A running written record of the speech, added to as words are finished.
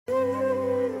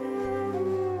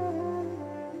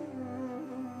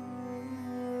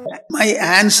My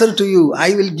answer to you,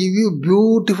 I will give you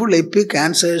beautiful epic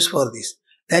answers for this.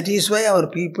 That is why our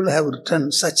people have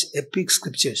written such epic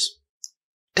scriptures.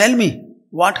 Tell me,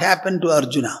 what happened to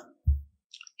Arjuna?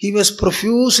 He was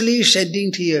profusely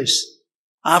shedding tears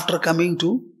after coming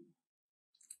to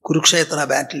Kurukshetra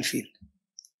battlefield.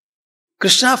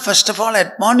 Krishna first of all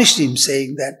admonished him,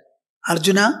 saying that,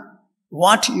 Arjuna,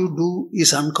 what you do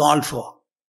is uncalled for.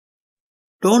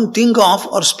 Don't think of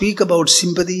or speak about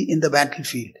sympathy in the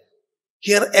battlefield.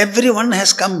 Here everyone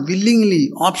has come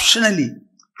willingly, optionally,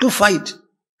 to fight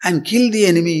and kill the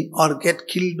enemy or get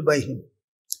killed by him.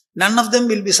 None of them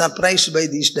will be surprised by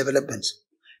these developments.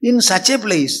 In such a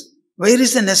place, where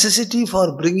is the necessity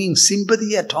for bringing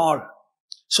sympathy at all?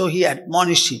 So he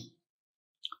admonished him.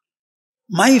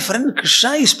 My friend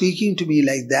Krishna is speaking to me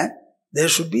like that. There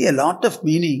should be a lot of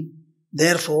meaning.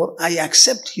 Therefore, I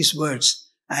accept his words.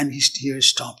 And his tears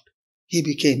stopped. He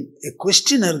became a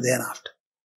questioner thereafter.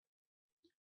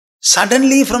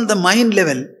 Suddenly from the mind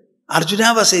level,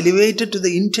 Arjuna was elevated to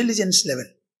the intelligence level.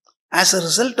 As a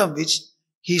result of which,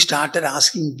 he started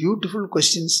asking beautiful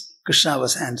questions Krishna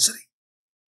was answering.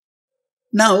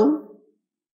 Now,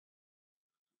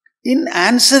 in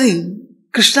answering,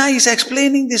 Krishna is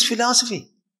explaining this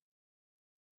philosophy,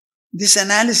 this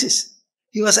analysis.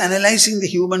 He was analyzing the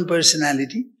human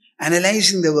personality,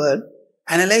 analyzing the world,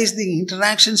 analyze the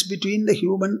interactions between the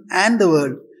human and the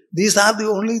world. These are the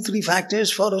only three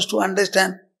factors for us to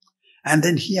understand. And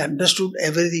then he understood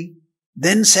everything.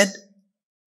 Then said,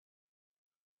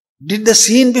 did the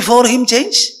scene before him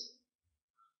change?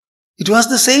 It was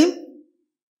the same.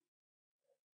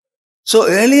 So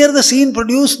earlier the scene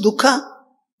produced dukkha.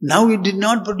 Now it did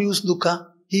not produce dukkha.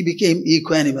 He became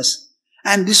equanimous.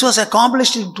 And this was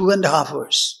accomplished in 2.5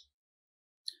 hours.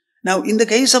 Now in the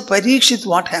case of Parikshit,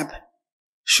 what happened?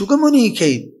 Shukamuni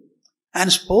came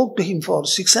and spoke to him for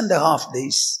 6.5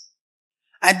 days.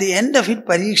 At the end of it,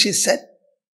 Parikshit said,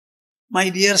 my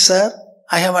dear sir,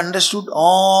 I have understood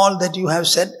all that you have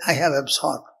said. I have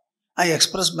absorbed. I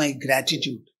express my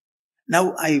gratitude.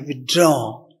 Now I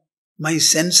withdraw my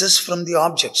senses from the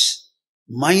objects,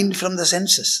 mind from the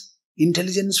senses,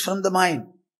 intelligence from the mind,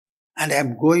 and I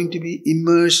am going to be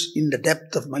immersed in the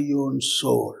depth of my own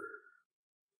soul.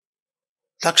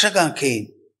 Takshaka came,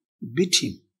 bit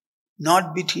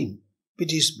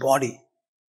his body.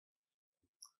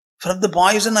 From the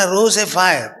poison arose a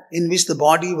fire in which the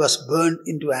body was burnt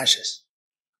into ashes.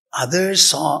 Others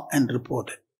saw and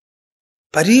reported.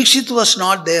 Parikshit was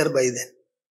not there by then.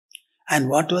 And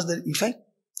what was the effect?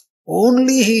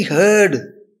 Only he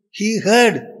heard. He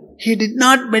did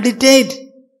not meditate.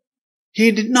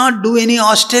 He did not do any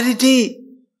austerity.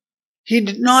 He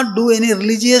did not do any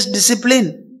religious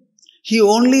discipline. He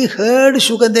only heard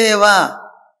Shukadeva,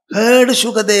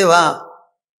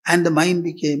 and the mind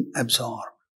became absorbed.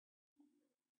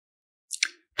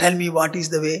 Tell me, what is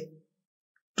the way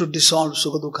to dissolve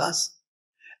Sukha Dukkha's?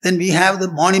 Then we have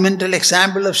the monumental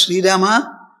example of Sri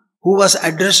Rama, who was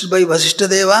addressed by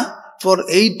Vasishtha for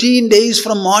 18 days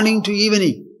from morning to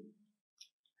evening.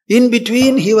 In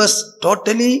between, he was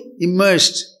totally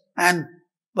immersed and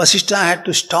Vasishtha had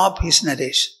to stop his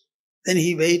narration. Then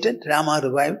he waited, Rama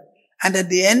revived, and at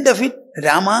the end of it,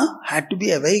 Rama had to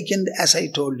be awakened, as I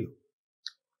told you.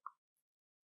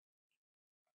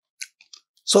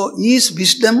 So, is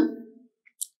wisdom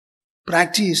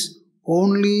practice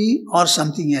only or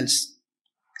something else?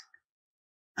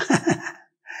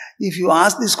 If you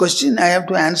ask this question, I have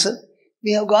to answer.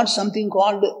 We have got something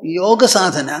called Yoga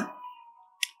Sadhana.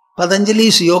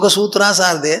 Patanjali's Yoga Sutras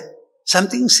are there.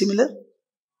 Something similar.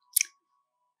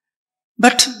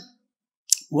 But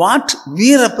what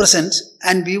we represent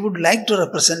and we would like to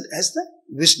represent as the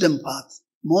wisdom path,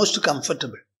 most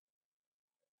comfortable.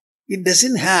 It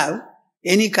doesn't have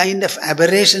any kind of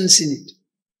aberrations in it.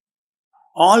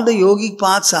 All the yogic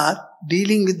paths are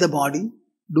dealing with the body,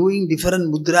 doing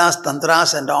different mudras,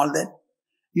 tantras and all that.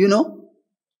 You know,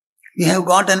 we have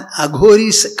got an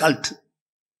Aghoris cult.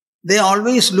 They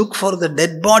always look for the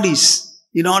dead bodies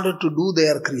in order to do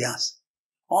their kriyas.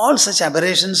 All such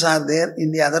aberrations are there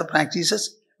in the other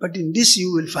practices, but in this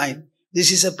you will find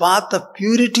this is a path of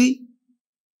purity,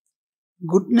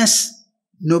 goodness,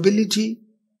 nobility,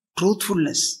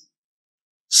 truthfulness,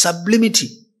 sublimity,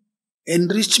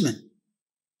 enrichment,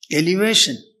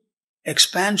 elevation,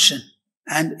 expansion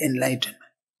and enlightenment.